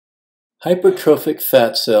Hypertrophic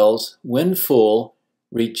fat cells, when full,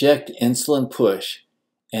 reject insulin push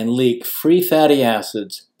and leak free fatty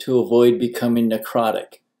acids to avoid becoming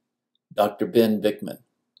necrotic. Dr. Ben Bikman.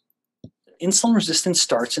 Insulin resistance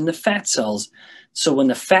starts in the fat cells. So when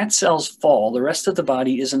the fat cells fall, the rest of the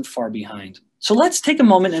body isn't far behind. So let's take a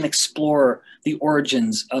moment and explore the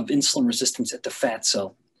origins of insulin resistance at the fat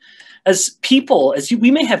cell. As people,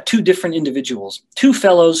 we may have two different individuals, two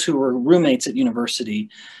fellows who were roommates at university,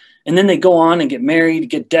 and then they go on and get married,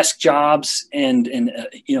 get desk jobs, and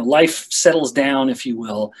life settles down, if you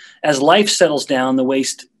will. As life settles down, the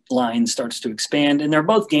waistline starts to expand, and they're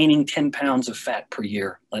both gaining 10 pounds of fat per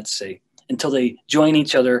year, let's say, until they join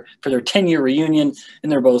each other for their 10-year reunion,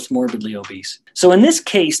 and they're both morbidly obese. So in this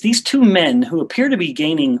case, these two men who appear to be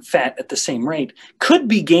gaining fat at the same rate could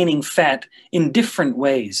be gaining fat in different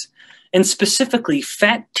ways. And specifically,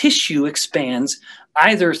 fat tissue expands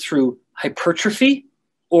either through hypertrophy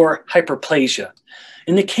or hyperplasia.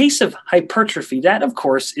 In the case of hypertrophy, that of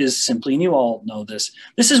course is simply, and you all know this,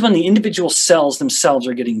 this is when the individual cells themselves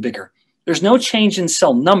are getting bigger. There's no change in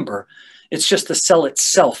cell number, it's just the cell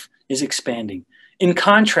itself is expanding. In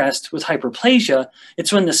contrast with hyperplasia,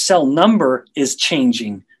 it's when the cell number is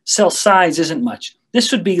changing. Cell size isn't much.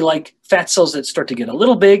 This would be like fat cells that start to get a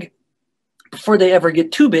little big. Before they ever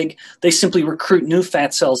get too big, they simply recruit new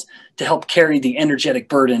fat cells to help carry the energetic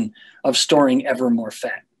burden of storing ever more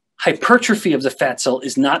fat. Hypertrophy of the fat cell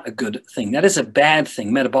is not a good thing. That is a bad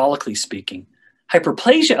thing, metabolically speaking.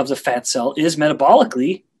 Hyperplasia of the fat cell is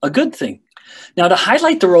metabolically a good thing. Now, to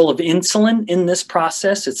highlight the role of insulin in this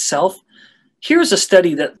process itself, here's a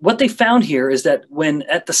study that what they found here is that when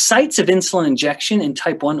at the sites of insulin injection in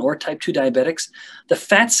type 1 or type 2 diabetics, the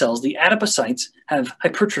fat cells, the adipocytes, have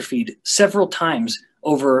hypertrophied several times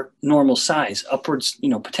over normal size, upwards,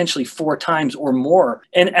 potentially 4 times or more.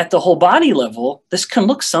 And at the whole body level, this can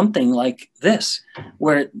look something like this,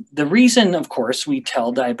 where the reason, of course, we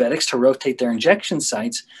tell diabetics to rotate their injection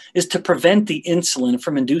sites is to prevent the insulin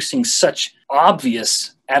from inducing such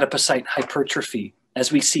obvious adipocyte hypertrophy,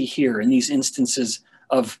 as we see here in these instances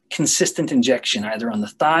of consistent injection, either on the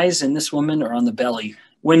thighs in this woman or on the belly.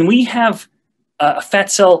 When we have a fat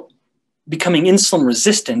cell becoming insulin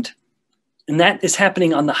resistant, and that is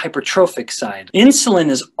happening on the hypertrophic side, insulin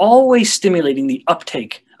is always stimulating the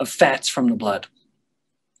uptake of fats from the blood.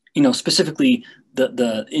 Specifically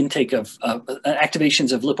the intake of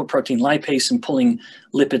activations of lipoprotein lipase and pulling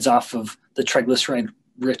lipids off of the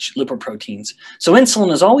triglyceride-rich lipoproteins. So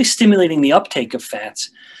insulin is always stimulating the uptake of fats.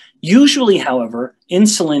 Usually, however,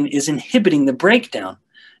 insulin is inhibiting the breakdown.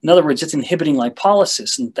 In other words, it's inhibiting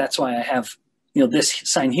lipolysis, and that's why I have this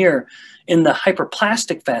sign here. In the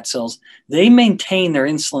hyperplastic fat cells, they maintain their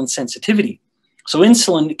insulin sensitivity. So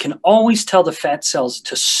insulin can always tell the fat cells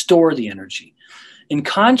to store the energy. In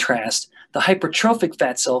contrast, the hypertrophic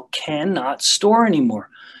fat cell cannot store anymore.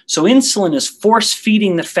 So insulin is force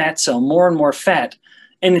feeding the fat cell more and more fat,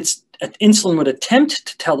 and insulin would attempt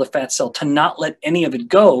to tell the fat cell to not let any of it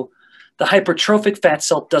go. The hypertrophic fat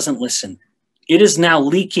cell doesn't listen. It is now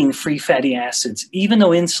leaking free fatty acids, even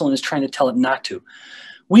though insulin is trying to tell it not to.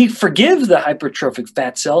 We forgive the hypertrophic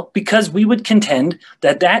fat cell because we would contend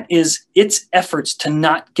that that is its efforts to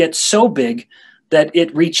not get so big that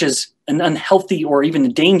it reaches an unhealthy or even a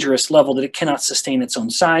dangerous level that it cannot sustain its own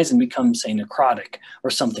size and becomes, say, necrotic or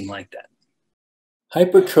something like that.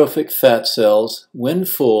 Hypertrophic fat cells, when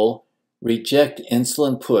full, reject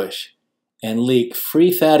insulin push and leak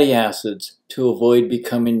free fatty acids to avoid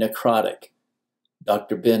becoming necrotic.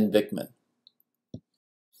 Dr. Ben Bikman.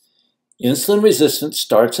 Insulin resistance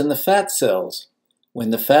starts in the fat cells.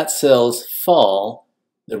 When the fat cells fall,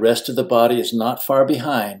 the rest of the body is not far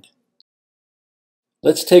behind.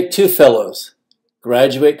 Let's take two fellows,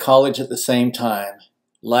 graduate college at the same time.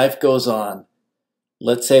 Life goes on.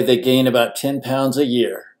 Let's say they gain about 10 pounds a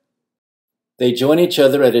year. They join each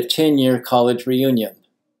other at a 10-year college reunion.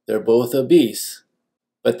 They're both obese,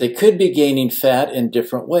 but they could be gaining fat in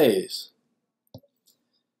different ways.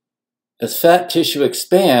 As fat tissue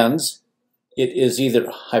expands, it is either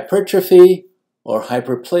hypertrophy or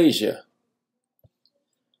hyperplasia.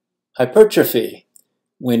 Hypertrophy,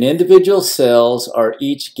 when individual cells are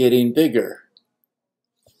each getting bigger.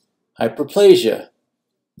 Hyperplasia,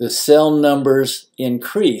 the cell numbers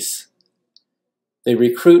increase. They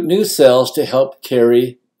recruit new cells to help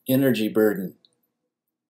carry energy burden.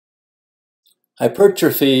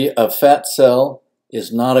 Hypertrophy of fat cell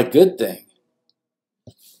is not a good thing.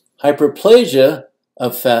 Hyperplasia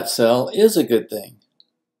of fat cell is a good thing.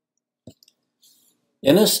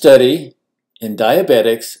 In a study in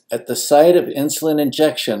diabetics, at the site of insulin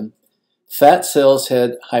injection, fat cells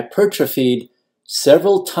had hypertrophied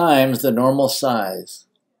several times the normal size.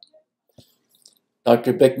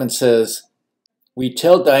 Dr. Bikman says, we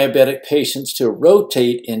tell diabetic patients to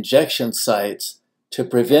rotate injection sites to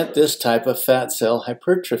prevent this type of fat cell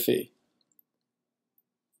hypertrophy.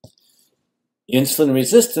 Insulin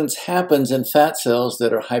resistance happens in fat cells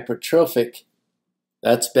that are hypertrophic.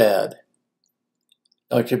 That's bad.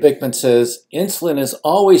 Dr. Bikman says insulin is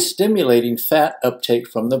always stimulating fat uptake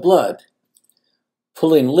from the blood,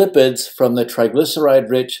 pulling lipids from the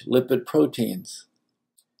triglyceride-rich lipid proteins.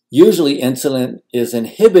 Usually insulin is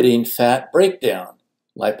inhibiting fat breakdown,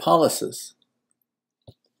 lipolysis.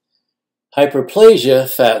 Hyperplasia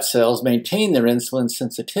fat cells maintain their insulin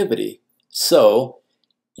sensitivity, so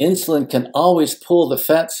insulin can always pull the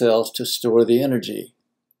fat cells to store the energy.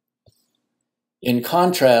 In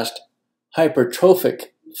contrast, hypertrophic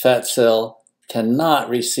fat cell cannot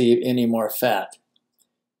receive any more fat.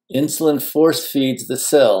 Insulin force feeds the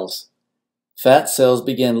cells. Fat cells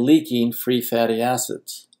begin leaking free fatty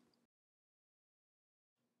acids.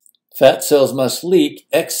 Fat cells must leak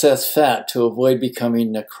excess fat to avoid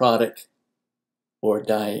becoming necrotic or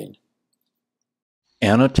dying.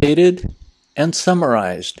 Annotated and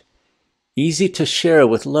summarized. Easy to share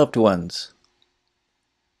with loved ones.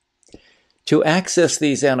 To access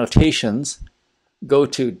these annotations, go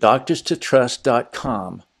to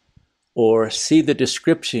doctorstotrust.com or see the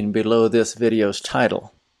description below this video's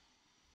title.